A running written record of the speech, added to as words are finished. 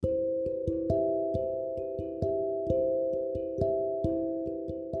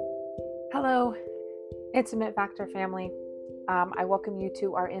Hello, Intimate Factor family. I welcome you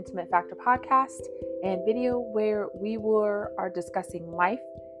to our Intimate Factor podcast and video where we are discussing life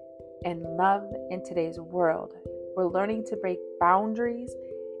and love in today's world. We're learning to break boundaries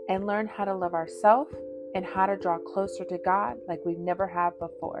and learn how to love ourselves and how to draw closer to God like we've never have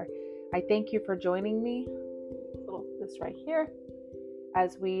before. I thank you for joining me. This right here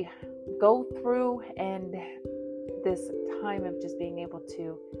as we go through and this time of just being able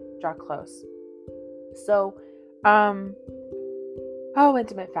to draw close. So,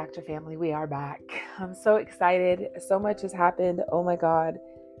 Intimate Factor family, we are back. I'm so excited. So much has happened. Oh my God.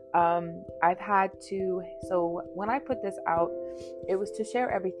 So when I put this out, it was to share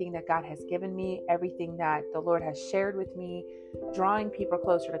everything that God has given me, everything that the Lord has shared with me, drawing people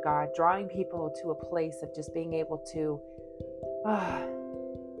closer to God, drawing people to a place of just being able to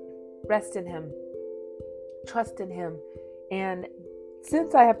rest in Him, trust in Him. And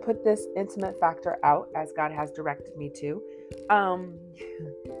since I have put this Intimate Factor out as God has directed me to,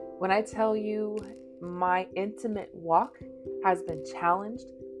 when I tell you my intimate walk has been challenged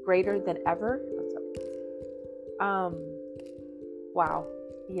greater than ever. Wow.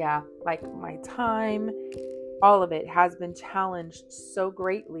 Yeah. Like my time, all of it has been challenged so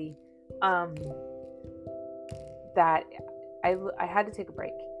greatly, that I had to take a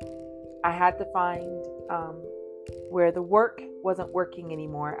break. I had to find, where the work wasn't working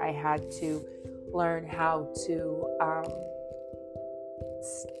anymore. I had to learn how to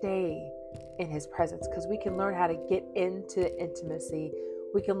stay in His presence, because we can learn how to get into intimacy.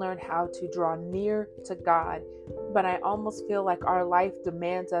 We can learn how to draw near to God. But I almost feel like our life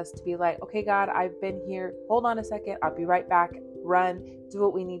demands us to be like, okay, God, I've been here. Hold on a second. I'll be right back. Run, do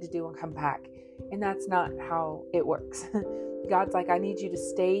what we need to do and come back. And that's not how it works. God's like, I need you to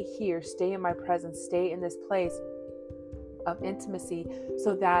stay here, stay in my presence, stay in this place of intimacy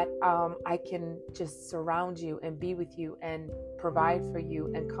so that I can just surround you and be with you and provide for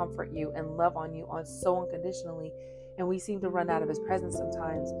you and comfort you and love on you so unconditionally. And we seem to run out of His presence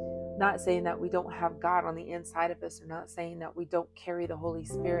sometimes. Not saying that we don't have God on the inside of us, or not saying that we don't carry the Holy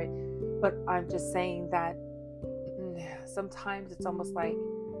Spirit, but I'm just saying that sometimes it's almost like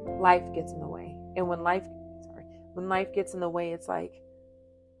life gets in the way. And when life gets in the way, it's like,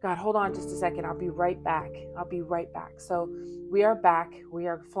 God, hold on just a second. I'll be right back. So we are back. We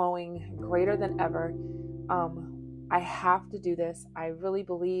are flowing greater than ever. I have to do this. I really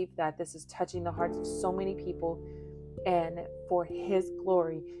believe that this is touching the hearts of so many people, and for His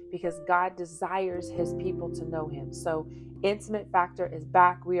glory, because God desires His people to know Him. So Intimate Factor is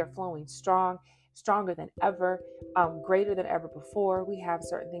back. We are flowing stronger than ever, greater than ever before. We have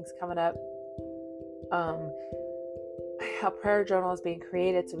certain things coming up. A prayer journal is being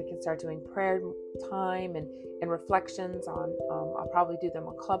created so we can start doing prayer time and reflections on, I'll probably do them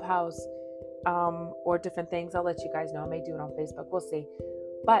on Clubhouse, or different things. I'll let you guys know. I may do it on Facebook. We'll see.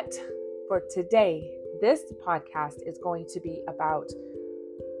 But for today, this podcast is going to be about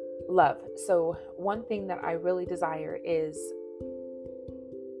love. So one thing that I really desire is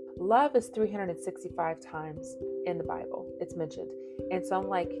love is 365 times in the Bible. It's mentioned. And so I'm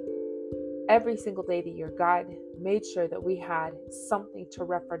like, every single day of the year, God made sure that we had something to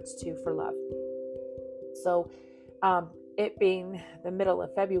reference to for love. So it being the middle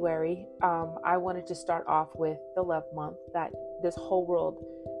of February, I wanted to start off with the love month that this whole world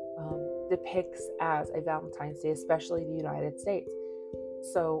depicts as a Valentine's Day, especially the United States.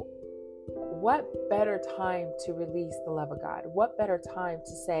 So what better time to release the love of God? What better time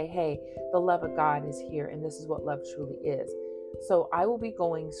to say, hey, the love of God is here, and this is what love truly is. So I will be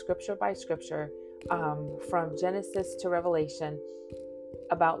going scripture by scripture, from Genesis to Revelation,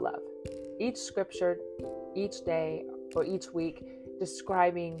 about love. Each scripture, each day or each week,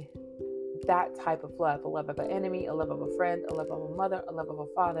 describing that type of love: a love of an enemy, a love of a friend, a love of a mother, a love of a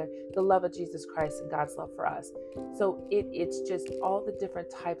father, the love of Jesus Christ and God's love for us. So it's just all the different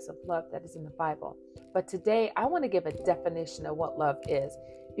types of love that is in the Bible. But today I want to give a definition of what love is,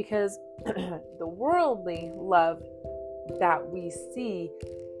 because the worldly love that we see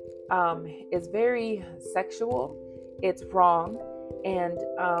is very sexual. It's wrong, and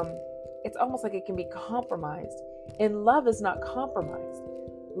it's almost like it can be compromised. And love is not compromised.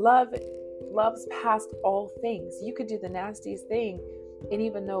 Love's past all things. You could do the nastiest thing, and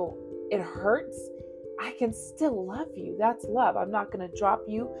even though it hurts, I can still love you. That's love. I'm not going to drop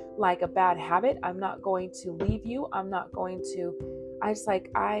you like a bad habit. I'm not going to leave you. I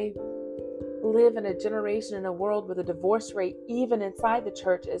live in a generation, in a world where the divorce rate, even inside the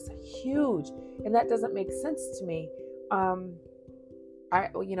church, is huge. And that doesn't make sense to me.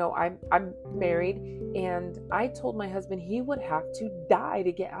 I'm married, and I told my husband he would have to die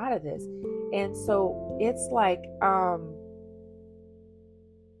to get out of this. And so it's like,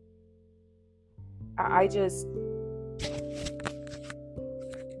 I just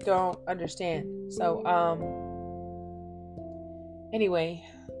don't understand. So, anyway,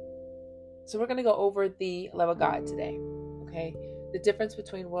 so we're going to go over the love of God today. Okay. The difference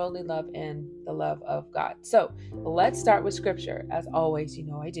between worldly love and the love of God. So let's start with scripture. As always,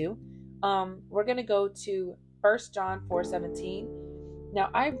 I do. We're going to go to 1 John 4:17. Now,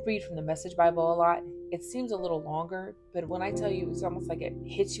 I read from the Message Bible a lot. It seems a little longer, but when I tell you, it's almost like it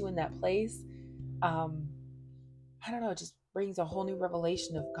hits you in that place. I don't know, it just brings a whole new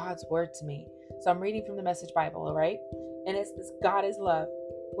revelation of God's word to me. So I'm reading from the Message Bible, all right? And it's this: God is love.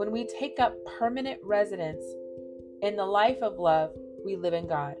 When we take up permanent residence in the life of love, we live in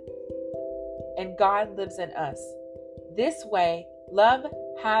God, and God lives in us. This way, love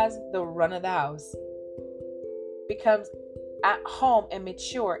has the run of the house, becomes at home and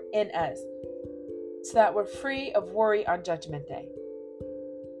mature in us, so that we're free of worry on Judgment Day.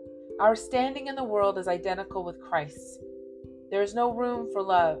 Our standing in the world is identical with Christ's. There is no room for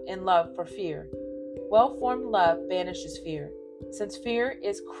love for fear. Well-formed love banishes fear, since fear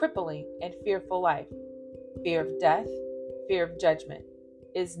is crippling and fearful life. Fear of death, fear of judgment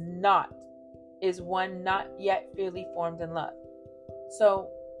is one not yet fully formed in love. So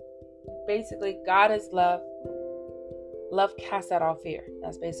basically, God is love. Love casts out all fear.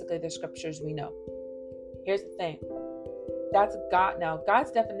 That's basically the scriptures we know. Here's the thing. That's God. Now,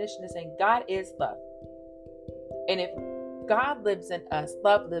 God's definition is saying God is love. And if God lives in us,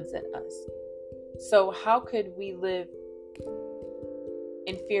 love lives in us. So how could we live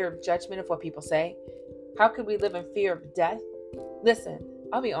in fear of judgment of what people say? How could we live in fear of death? Listen,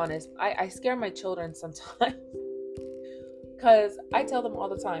 I'll be honest. I scare my children sometimes because I tell them all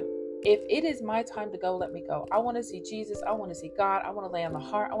the time, if it is my time to go, let me go. I want to see Jesus. I want to see God. I want to lay on the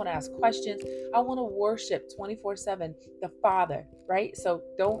heart. I want to ask questions. I want to worship 24/7 the Father, right? So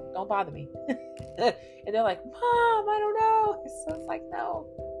don't bother me. And they're like, Mom, I don't know. So it's like, no,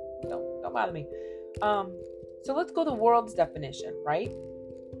 don't bother me. So let's go to the world's definition, right?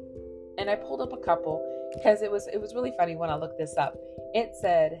 And I pulled up a couple because it was really funny when I looked this up. It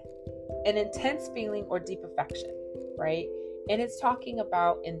said an intense feeling or deep affection, right? And it's talking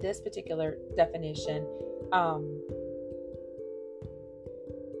about, in this particular definition,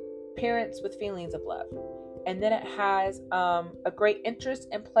 parents with feelings of love. And then it has a great interest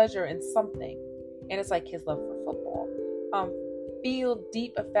and pleasure in something. And it's like his love for football. Feel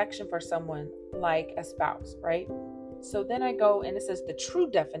deep affection for someone like a spouse, right? So then I go and it says the true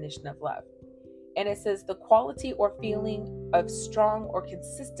definition of love. And it says the quality or feeling of strong or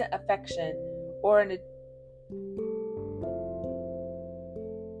consistent affection or an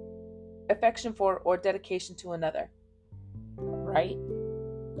affection for or dedication to another, right?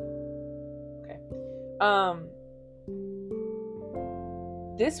 Okay.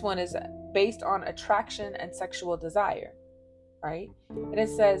 This one is based on attraction and sexual desire, right? And it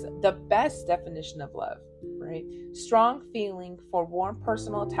says the best definition of love, right? Strong feeling for warm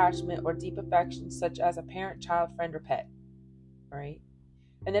personal attachment or deep affection, such as a parent, child, friend, or pet, right?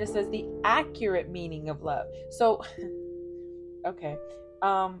 And then it says the accurate meaning of love. So, okay.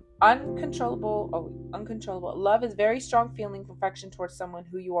 Uncontrollable love is very strong feeling of affection towards someone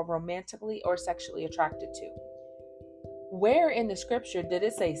who you are romantically or sexually attracted to. Where in the scripture did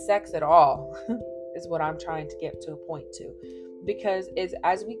it say sex at all? Is what I'm trying to get to a point to. Because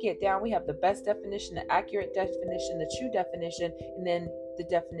as we get down, we have the best definition, the accurate definition, the true definition, and then the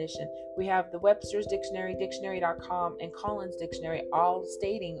definition. We have the Webster's Dictionary, dictionary.com, and Collins Dictionary, all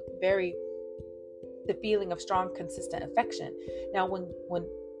stating the feeling of strong, consistent affection. Now, when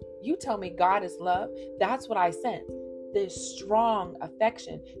you tell me God is love, that's what I sense. This strong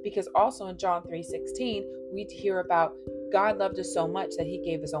affection, because also in John 3:16, we hear about God loved us so much that he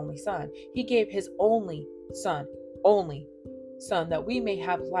gave his only son. He gave his only son, that we may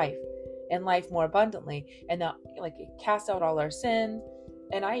have life and life more abundantly. And that, like, it casts out all our sins.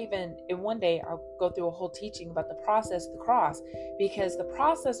 And in one day, I'll go through a whole teaching about the process of the cross, because the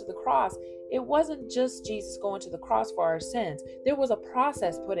process of the cross, it wasn't just Jesus going to the cross for our sins. There was a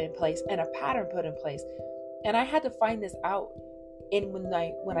process put in place and a pattern put in place. And I had to find this out. And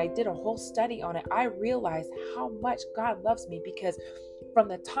when I did a whole study on it, I realized how much God loves me, because from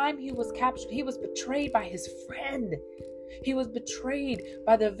the time he was captured, he was betrayed by his friend. He was betrayed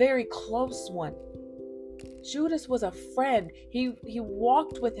by the very close one. Judas was a friend. He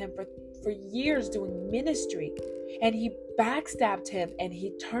walked with him for years doing ministry, and he backstabbed him and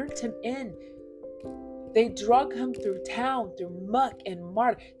he turned him in. They drug him through town, through muck and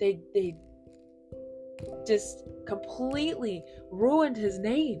mud. They just completely ruined his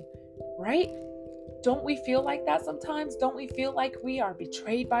name, right? Don't we feel like that sometimes? Don't we feel like we are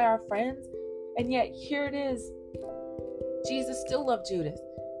betrayed by our friends? And yet here it is. Jesus still loved Judas,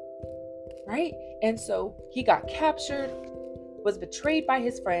 right? And so he got captured, was betrayed by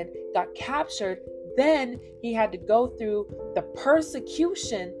his friend, got captured. Then he had to go through the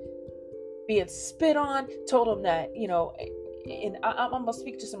persecution, being spit on, told him that, and I'm going to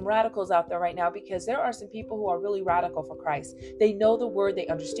speak to some radicals out there right now, because there are some people who are really radical for Christ. They know the word, they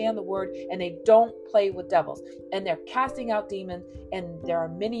understand the word, and they don't play with devils. And they're casting out demons. And there are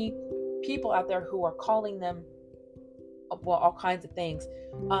many people out there who are calling them, well, all kinds of things,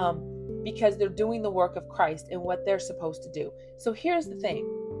 because they're doing the work of Christ and what they're supposed to do. So here's the thing.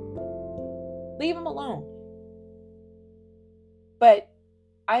 Leave them alone. But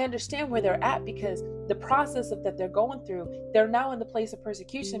I understand where they're at, because the process that they're going through, they're now in the place of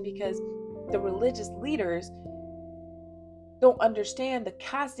persecution because the religious leaders don't understand the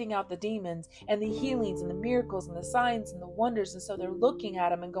casting out the demons and the healings and the miracles and the signs and the wonders. And so they're looking at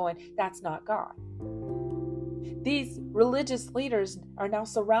them and going, that's not God. These religious leaders are now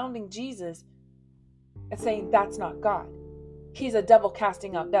surrounding Jesus and saying, that's not God. He's a devil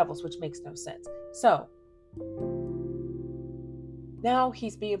casting out devils, which makes no sense. So now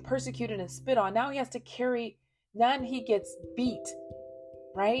he's being persecuted and spit on. Now he has to carry, then he gets beat,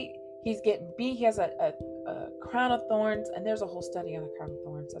 right? He's getting beat. He has a crown of thorns, and there's a whole study on the crown of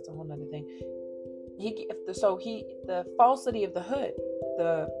thorns. That's a whole nother thing. The falsity of the hood,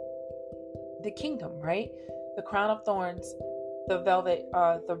 the kingdom, right? The crown of thorns, the velvet,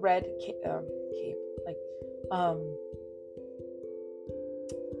 the red cape,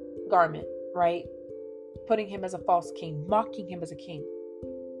 garment, right? Putting him as a false king, mocking him as a king.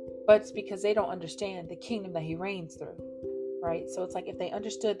 But it's because they don't understand the kingdom that he reigns through, right? So it's like, if they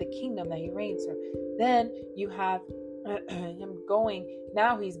understood the kingdom that he reigns through, then you have him going,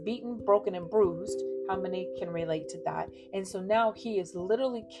 now he's beaten, broken, and bruised. How many can relate to that? And so now he is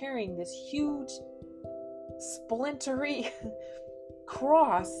literally carrying this huge splintery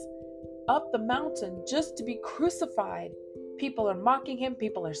cross up the mountain just to be crucified. People are mocking him.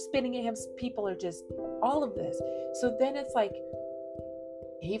 People are spitting at him. People are just all of this. So then it's like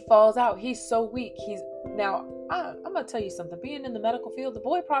he falls out. He's so weak. I'm going to tell you something. Being in the medical field, the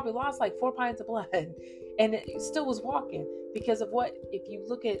boy probably lost like 4 pints of blood and it still was walking because of what, if you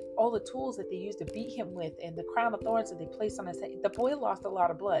look at all the tools that they used to beat him with and the crown of thorns that they placed on his head, the boy lost a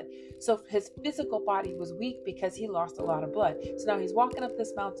lot of blood. So his physical body was weak because he lost a lot of blood. So now he's walking up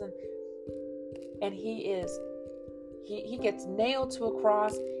this mountain and he gets nailed to a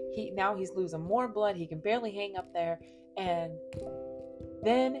cross. Now he's losing more blood. He can barely hang up there. And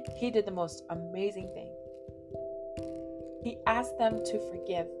then he did the most amazing thing. He asked them to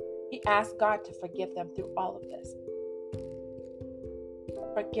forgive. He asked God to forgive them through all of this.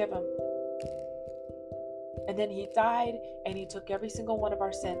 Forgive him. And then he died and he took every single one of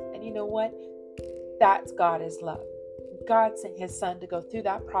our sins. And you know what? That's God is love. God sent his son to go through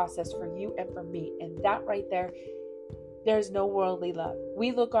that process for you and for me. And that right there, there's no worldly love.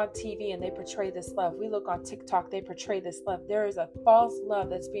 We look on TV and they portray this love. We look on TikTok, they portray this love. There is a false love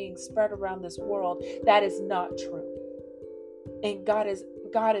that's being spread around this world that is not true. And God is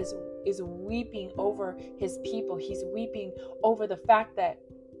weeping over his people. He's weeping over the fact that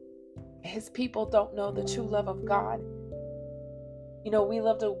his people don't know the true love of God. We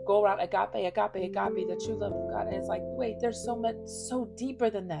love to go around agape, the true love of God. And it's like, wait, there's so much, so deeper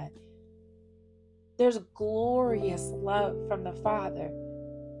than that. There's glorious love from the Father,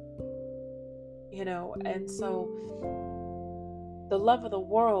 and so the love of the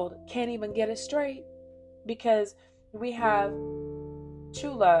world can't even get it straight because we have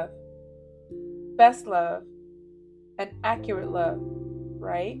true love, best love, and accurate love,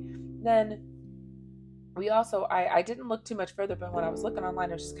 right? Then we also, I didn't look too much further, but when I was looking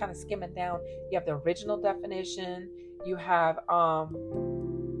online, I was just kind of skimming down. You have the original definition. You have,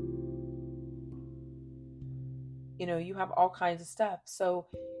 you have all kinds of stuff. So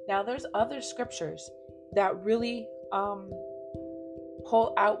now there's other scriptures that really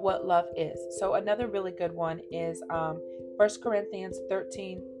pull out what love is. So another really good one is 1 Corinthians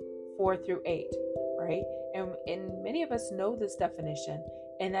 13, 4-8, right? And many of us know this definition,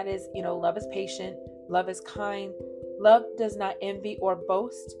 and that is, love is patient, love is kind, love does not envy or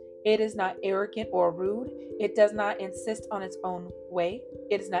boast, it is not arrogant or rude, it does not insist on its own way,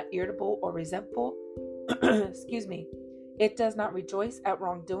 it is not irritable or resentful. Excuse me. It does not rejoice at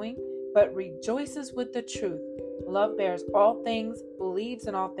wrongdoing, but rejoices with the truth. Love bears all things, believes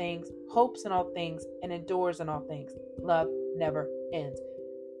in all things, hopes in all things, and endures in all things. Love never ends.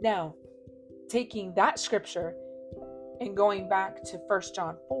 Now, taking that scripture and going back to 1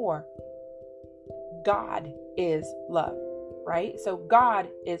 John 4, God is love, right? So God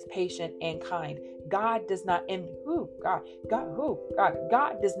is patient and kind. God does not envy. God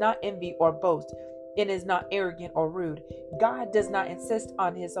does not envy or boast and is not arrogant or rude. God does not insist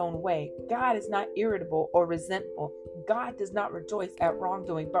on his own way. God is not irritable or resentful. God does not rejoice at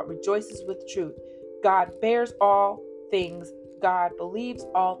wrongdoing, but rejoices with truth. God bears all things. God believes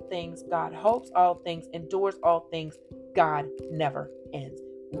all things. God hopes all things, endures all things. God never ends.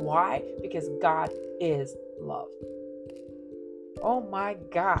 Why? Because God is love. Oh my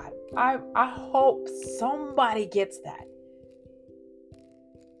God. I hope somebody gets that.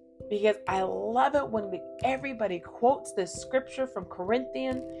 Because I love it when everybody quotes this scripture from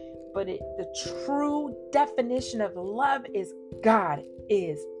Corinthians, but the true definition of love is God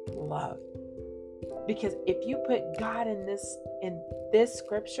is love. Because if you put God in this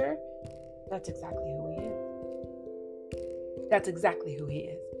scripture, that's exactly who he is. That's exactly who he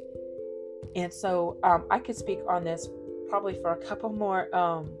is. And so I could speak on this probably for a couple more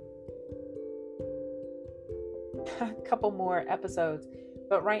episodes.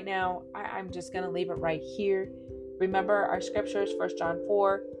 But right now, I'm just going to leave it right here. Remember our scriptures, 1 John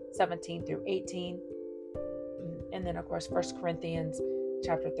 4, 17 through 18. And then, of course, 1 Corinthians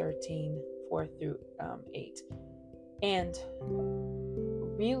chapter 13, 4 through 8. And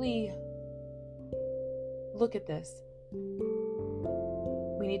really look at this.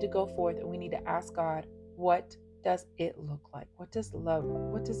 We need to go forth and we need to ask God, what does it look like? What does love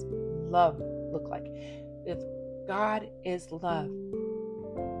look like? If God is love,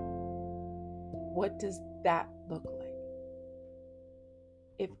 what does that look like?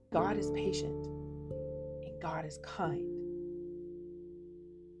 If God is patient and God is kind,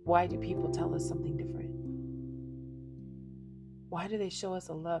 why do people tell us something different? Why do they show us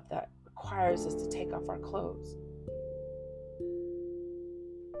a love that requires us to take off our clothes?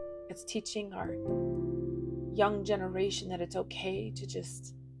 It's teaching our young generation that it's okay to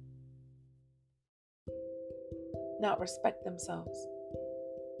just not respect themselves,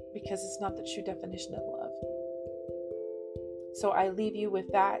 because it's not the true definition of love. So I leave you with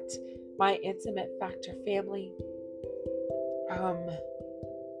that, my intimate factor family.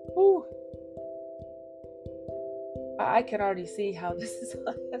 I can already see how this is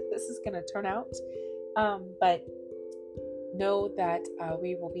going to turn out. But know that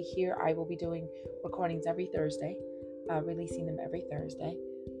we will be here. I will be doing recordings every Thursday, releasing them every Thursday.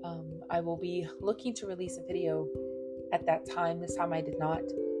 I will be looking to release a video at that time. This time I did not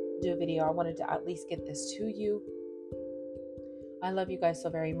do a video. I wanted to at least get this to you. I love you guys so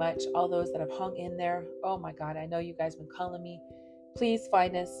very much. All those that have hung in there. Oh my God, I know you guys been calling me. Please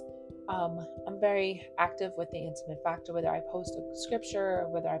find us. I'm very active with the Intimate Factor, whether I post a scripture, or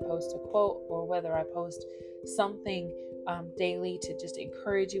whether I post a quote, or whether I post something daily to just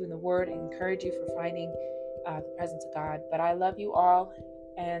encourage you in the word and encourage you for finding the presence of God. But I love you all,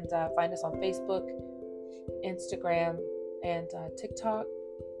 and find us on Facebook, Instagram, and TikTok,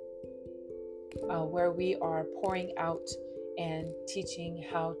 where we are pouring out and teaching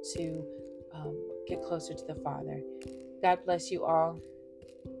how to get closer to the Father. God bless you all.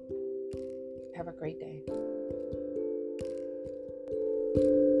 Have a great day.